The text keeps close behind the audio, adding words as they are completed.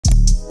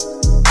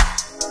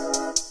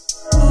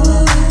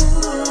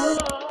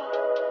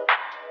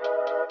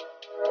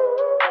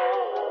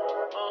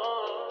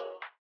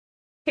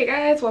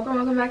guys,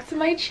 welcome back to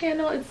my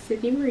channel. It's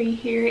SydneyS.Marie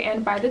here,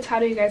 and by the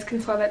title you guys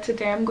can tell that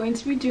today I'm going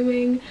to be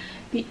doing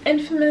the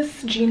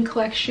infamous jean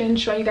collection,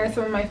 showing you guys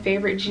some of my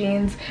favorite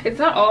jeans. It's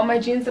not all my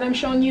jeans that I'm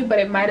showing you, but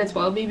it might as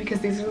well be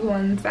because these are the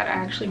ones that I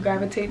actually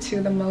gravitate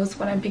to the most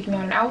when I'm picking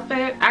out an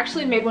outfit. I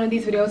actually made one of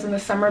these videos in the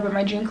summer, but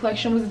my jean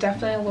collection was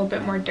definitely a little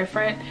bit more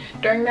different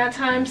during that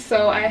time,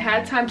 so I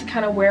had time to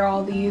kind of wear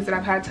all these and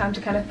I've had time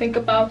to kind of think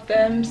about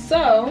them.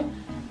 So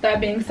that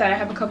being said, I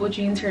have a couple of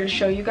jeans here to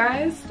show you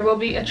guys. There will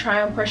be a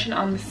try on portion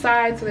on the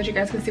side so that you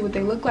guys can see what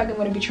they look like. I'm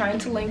going to be trying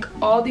to link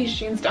all these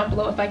jeans down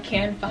below if I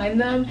can find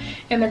them,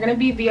 and they're going to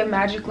be via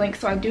magic link,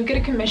 so I do get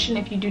a commission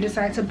if you do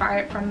decide to buy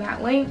it from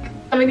that link.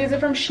 Some of these are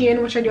from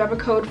Shein, which I do have a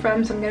code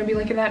from, so I'm going to be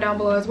linking that down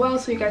below as well,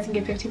 so you guys can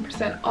get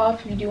 15%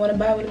 off if you do want to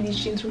buy one of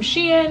these jeans from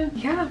Shein.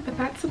 Yeah, but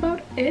that's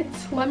about it.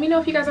 Let me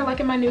know if you guys are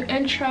liking my new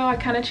intro. I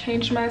kind of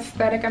changed my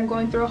aesthetic. I'm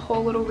going through a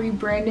whole little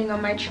rebranding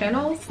on my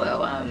channel,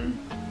 so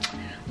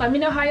let me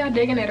know how y'all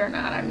digging it or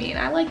not. I mean,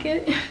 I like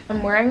it.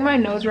 I'm wearing my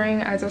nose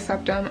ring as a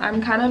septum.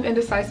 I'm kind of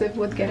indecisive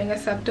with getting a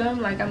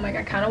septum. Like, I'm like,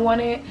 I kind of want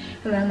it,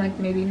 and then I'm like,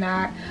 maybe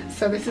not.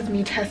 So this is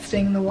me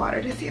testing the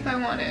water to see if I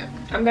want it.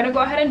 I'm gonna go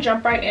ahead and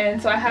jump right in.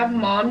 So I have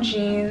mom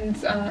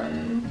jeans,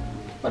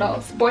 what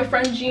else?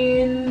 Boyfriend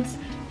jeans,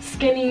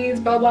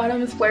 skinnies, bell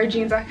bottoms, flare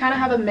jeans. I kind of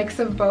have a mix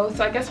of both,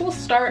 so I guess we'll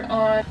start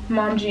on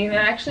mom jean. And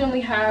I actually only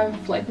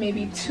have like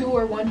maybe 2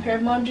 or 1 pair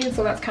of mom jeans,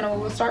 so that's kind of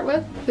what we'll start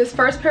with. This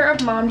first pair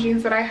of mom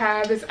jeans that I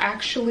have is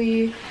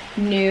actually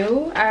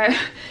new.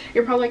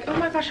 You're probably like, oh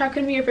my gosh, how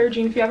can it be your favorite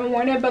jean if you haven't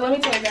worn it? But let me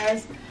tell you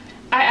guys,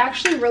 I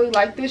actually really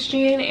like this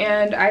jean,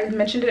 and I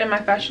mentioned it in my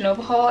Fashion Nova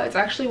haul. It's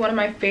actually one of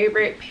my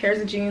favorite pairs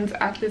of jeans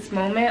at this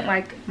moment.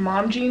 Like,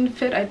 mom jean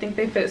fit, I think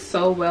they fit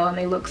so well and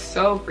they look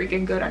so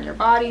freaking good on your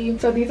body.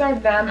 So these are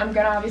them. I'm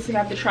gonna obviously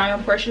have the try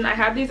on portion. I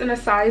have these in a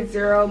size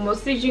 0.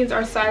 Most of these jeans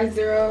are size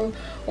 0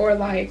 or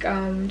like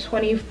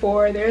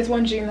 24. There's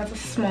one jean that's a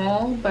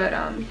small, but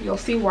you'll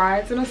see why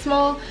it's in a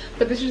small.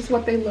 But this is just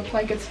what they look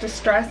like. It's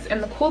distressed,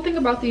 and the cool thing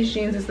about these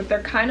jeans is that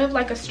they're kind of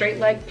like a straight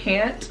leg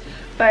pant,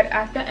 but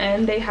at the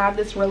end they have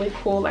this really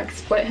cool like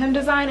split hem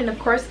design. And of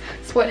course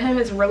split hem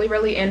is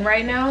really in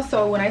right now,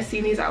 so when I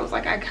see these I was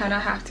like, I kind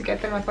of have to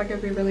get them. I feel like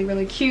it'd be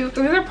really cute.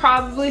 So these are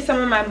probably some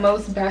of my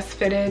most best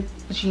fitted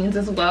jeans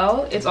as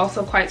well. It's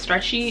also quite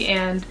stretchy,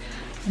 and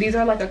these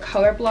are like a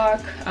color block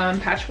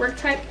patchwork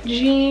type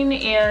jean,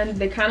 and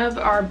they kind of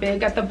are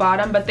big at the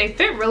bottom, but they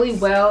fit really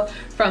well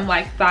from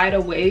like thigh to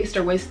waist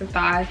or waist to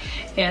thigh,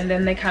 and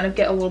then they kind of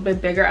get a little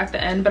bit bigger at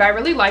the end. But I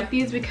really like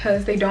these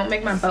because they don't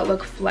make my butt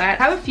look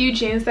flat. I have a few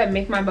jeans that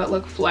make my butt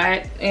look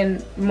flat,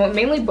 and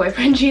mainly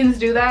boyfriend jeans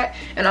do that,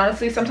 and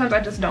honestly sometimes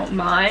I just don't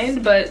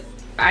mind, but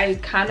I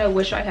kind of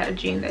wish I had a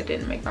jean that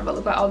didn't make my butt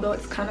look flat, although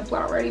it's kind of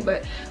flat already,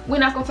 but we're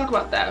not gonna talk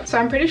about that. So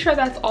I'm pretty sure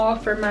that's all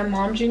for my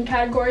mom jean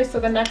category. So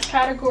the next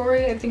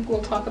category I think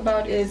we'll talk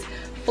about is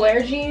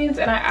flare jeans,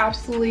 and I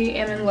absolutely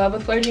am in love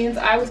with flare jeans.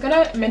 I was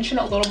gonna mention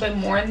a little bit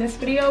more in this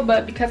video,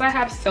 but because I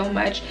have so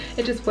much,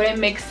 it just wouldn't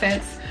make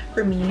sense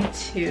for me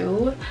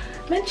to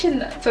mention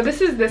them. So this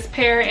is this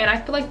pair, and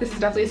I feel like this is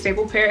definitely a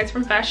staple pair. It's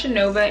from Fashion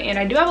Nova, and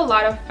I do have a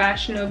lot of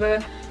Fashion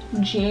Nova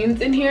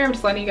jeans in here. I'm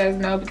just letting you guys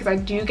know because I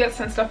do get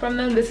sent stuff from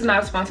them. This is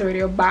not a sponsored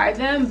video by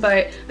them,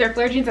 but their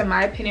flare jeans in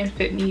my opinion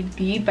fit me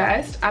the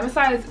best. I'm a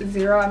size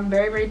 0. I'm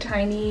very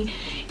tiny,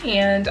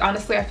 and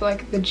honestly I feel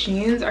like the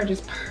jeans are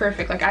just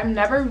perfect. Like, I'm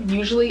never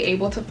usually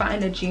able to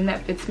find a jean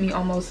that fits me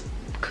almost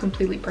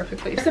completely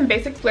perfectly. Some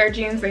basic flare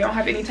jeans. They don't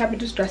have any type of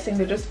distressing,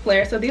 they're just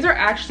flare. So these are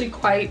actually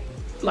quite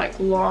like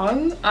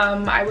long.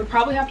 I would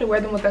probably have to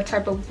wear them with a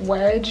type of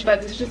wedge,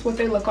 but this is just what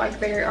they look like.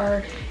 They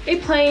are a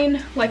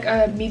plain, like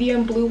a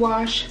medium blue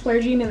wash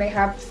flare jean, and they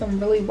have some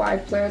really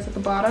wide flares at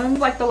the bottom.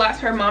 Like the last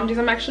pair of mom jeans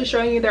I'm actually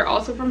showing you, they're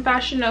also from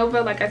Fashion Nova.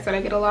 Like I said,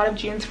 I get a lot of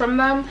jeans from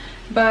them,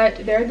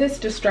 but they're this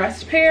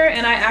distressed pair,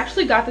 and I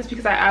actually got this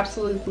because I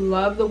absolutely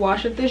love the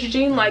wash of this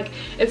jean. Like,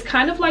 it's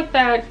kind of like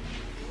that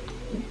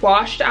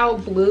washed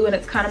out blue, and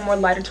it's kind of more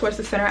lighter towards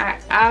the center. I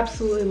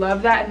absolutely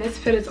love that, and this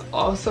fit is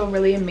also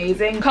really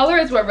amazing. Color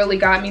is what really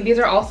got me. These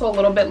are also a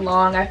little bit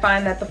long. I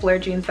find that the flare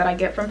jeans that I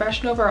get from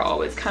Fashion Nova are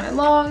always kind of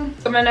long.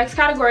 So my next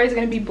category is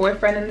going to be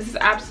boyfriend, and this is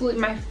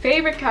absolutely my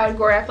favorite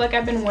category. I feel like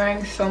I've been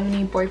wearing so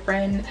many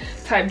boyfriend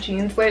type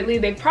jeans lately.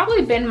 They've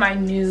probably been my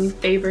new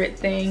favorite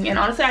thing, and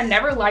honestly I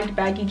never liked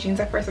baggy jeans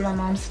at first, and my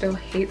mom still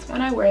hates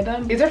when I wear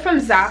them. These are from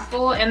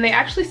Zaful, and they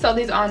actually sell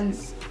these on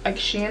like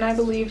Shein I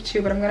believe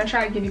too, but I'm gonna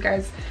try to give you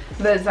guys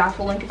the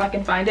Zaful link if I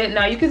can find it.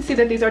 Now you can see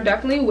that these are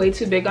definitely way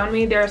too big on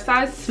me. They're a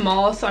size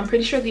small, so I'm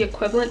pretty sure the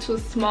equivalent to a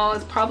small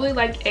is probably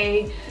like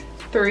a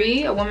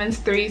 3, a woman's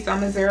 3, so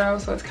I'm a 0,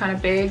 so it's kind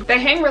of big. They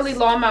hang really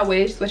low on my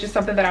waist, which is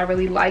something that I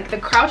really like. The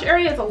crouch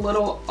area is a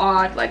little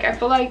odd. Like, I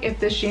feel like if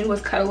this jean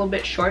was cut a little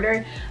bit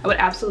shorter, I would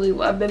absolutely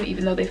love them,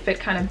 even though they fit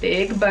kind of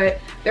big. But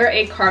they're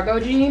a cargo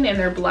jean, and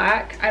they're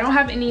black. I don't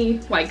have any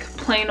like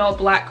plain old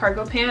black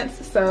cargo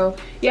pants, so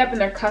yep,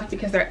 and they're cuffed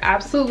because they're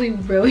absolutely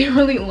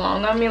really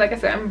long on me. Like I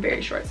said, I'm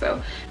very short,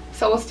 so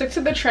we'll stick to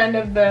the trend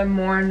of the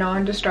more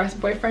non-distressed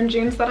boyfriend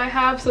jeans that I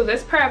have. So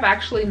this pair I've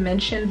actually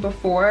mentioned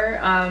before.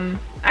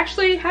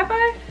 Actually, have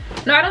I?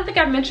 No, I don't think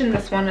I've mentioned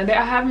this one. I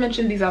have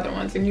mentioned these other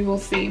ones and you will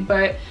see,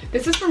 but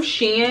this is from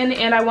Shein,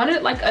 and I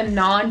wanted like a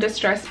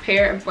non-distressed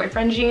pair of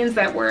boyfriend jeans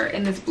that were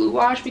in this blue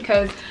wash,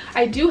 because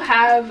I do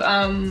have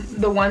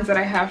the ones that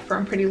I have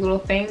from Pretty Little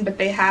Thing, but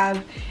they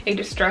have a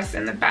distress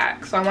in the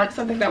back. So I want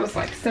something that was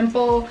like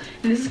simple,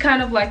 and this is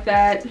kind of like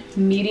that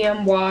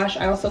medium wash.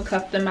 I also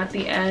cuffed them at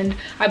the end.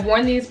 I've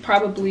worn these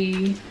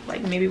probably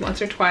like maybe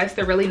once or twice.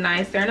 They're really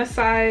nice. They're in a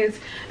size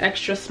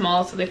extra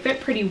small, so they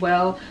fit pretty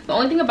well. The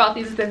only thing about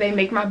these is that they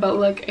make my butt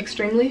look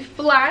extremely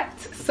flat,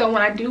 so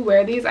when I do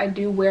wear these, I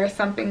do wear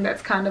something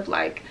that's kind of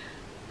like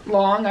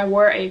long. I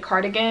wore a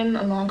cardigan,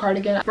 a long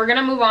cardigan. We're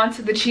gonna move on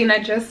to the jean I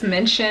just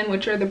mentioned,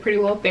 which are the Pretty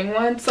Little Thing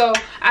ones. So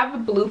I have a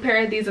blue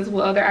pair of these as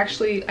well. They're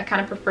actually, I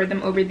kind of prefer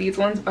them over these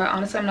ones, but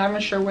honestly I'm not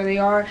even sure where they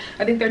are.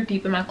 I think they're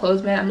deep in my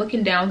clothes bin. I'm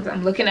looking down because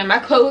I'm looking at my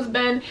clothes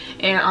bin,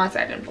 and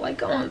honestly I didn't feel like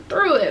going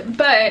through it.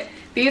 But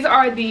these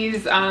are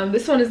these,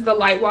 this one is the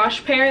light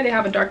wash pair. They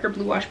have a darker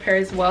blue wash pair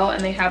as well,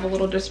 and they have a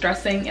little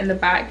distressing in the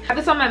back. I have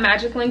this on my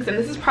Magic Links, and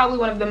this is probably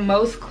one of the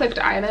most clicked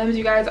items.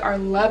 You guys are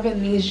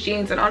loving these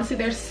jeans, and honestly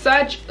they're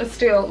such a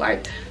steal.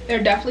 Like,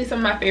 they're definitely some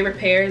of my favorite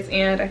pairs,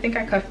 and I think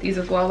I cuffed these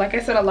as well. Like I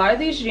said, a lot of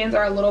these jeans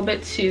are a little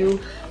bit too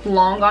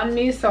long on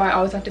me, so I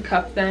always have to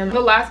cuff them. The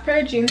last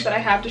pair of jeans that I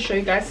have to show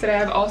you guys today,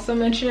 I've also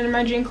mentioned in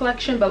my jean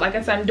collection, but like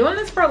I said, I'm doing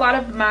this for a lot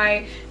of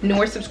my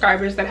newer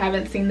subscribers that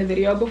haven't seen the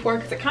video before,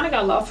 because it kind of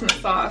got lost in the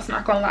sauce,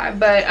 not gonna lie.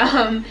 But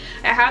I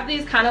have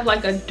these kind of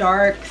like a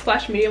dark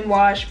slash medium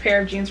wash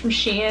pair of jeans from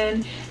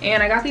Shein,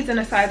 and I got these in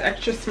a size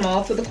extra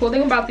small. So the cool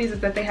thing about these is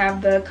that they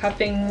have the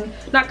cuffing,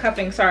 not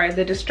cuffing, sorry,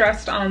 the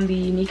distressed on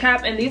the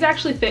kneecap, and these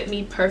actually fit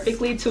me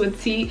perfectly to a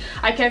T.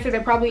 I can't say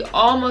they're probably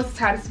almost a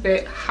tad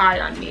bit high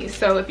on me,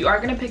 so if you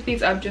are going to pick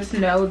these up, just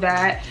know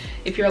that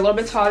if you're a little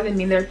bit taller than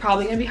me, they're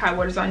probably going to be high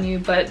waters on you,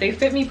 but they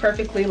fit me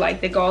perfectly.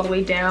 Like, they go all the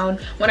way down.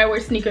 When I wear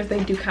sneakers,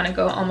 they do kind of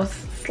go almost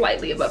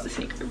slightly above the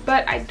sneaker,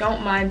 but I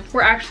don't mind.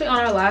 We're actually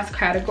on our last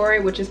category,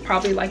 which is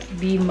probably like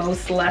the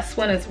most less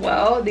one as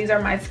well. These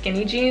are my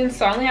skinny jeans,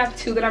 so I only have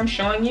two that I'm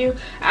showing you.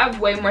 I have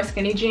way more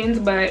skinny jeans,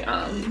 but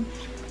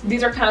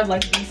these are kind of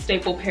like the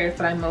staple pairs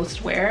that I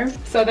most wear.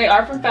 So they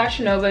are from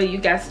Fashion Nova, you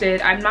guessed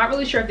it. I'm not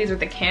really sure if these are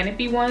the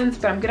Canopy ones,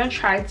 but I'm gonna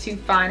try to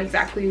find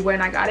exactly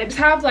when I got it. Just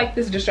have like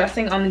this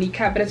distressing on the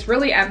kneecap, but it's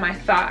really at my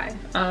thigh.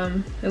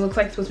 It looks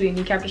like it's supposed to be a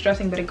kneecap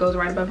distressing, but it goes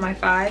right above my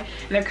thigh.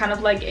 And they're kind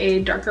of like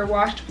a darker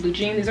washed blue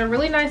jean. These are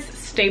really nice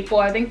staple.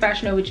 I think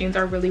Fashion Nova jeans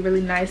are really,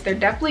 really nice. They're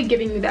definitely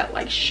giving you that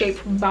like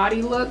shaped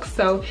body look.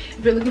 So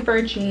if you're looking for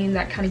a jean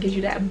that kind of gives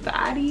you that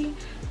body,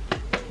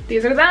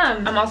 these are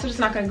them. I'm also just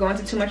not going to go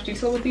into too much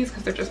detail with these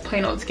because they're just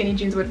plain old skinny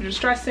jeans with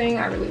distressing.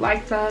 I really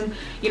like them.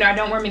 You know, I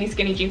don't wear many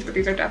skinny jeans, but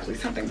these are definitely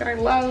something that I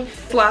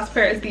love. The last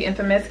pair is the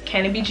infamous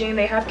Canopy jean.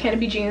 They have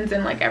Canopy jeans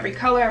in like every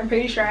color. I'm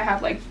pretty sure I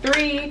have like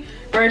 3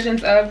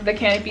 versions of the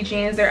Canopy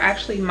jeans. They're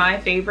actually my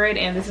favorite,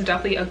 and this is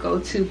definitely a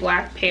go-to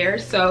black pair.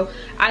 So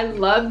I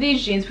love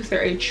these jeans because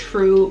they're a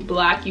true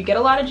black. You get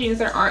a lot of jeans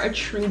that aren't a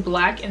true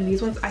black, and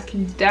these ones I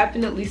can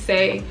definitely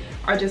say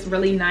are just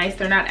really nice.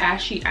 They're not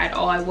ashy at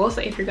all. I will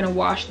say if you're gonna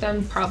wash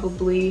them,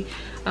 probably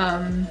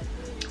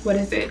what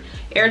is it,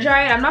 air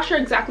dry it. I'm not sure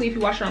exactly if you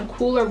wash it on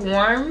cool or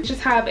warm. Just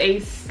have a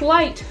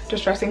slight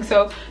distressing,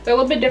 so they're a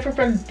little bit different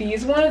from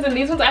these ones, and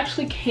these ones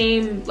actually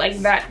came like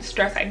that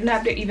distressed. I didn't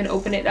have to even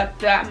open it up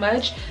that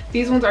much.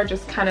 These ones are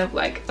just kind of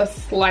like a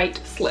slight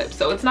slip,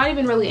 so it's not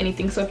even really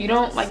anything. So if you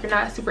don't like, you're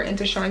not super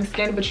into showing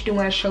skin, but you do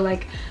want to show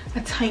like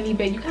a tiny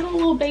bit, you got a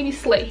little baby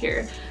slit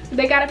here.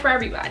 They got it for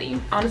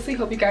everybody. Honestly,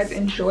 hope you guys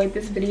enjoyed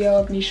this video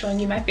of me showing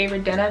you my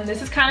favorite denim.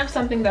 This is kind of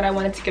something that I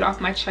wanted to get off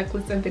my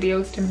checklist of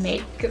videos to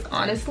make, because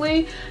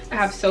honestly I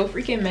have so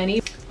freaking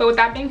many. But with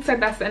that being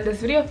said, that's the end of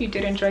this video. If you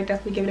did enjoy,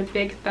 definitely give it a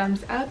big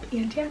thumbs up,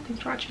 and yeah,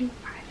 thanks for watching.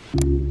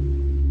 Bye.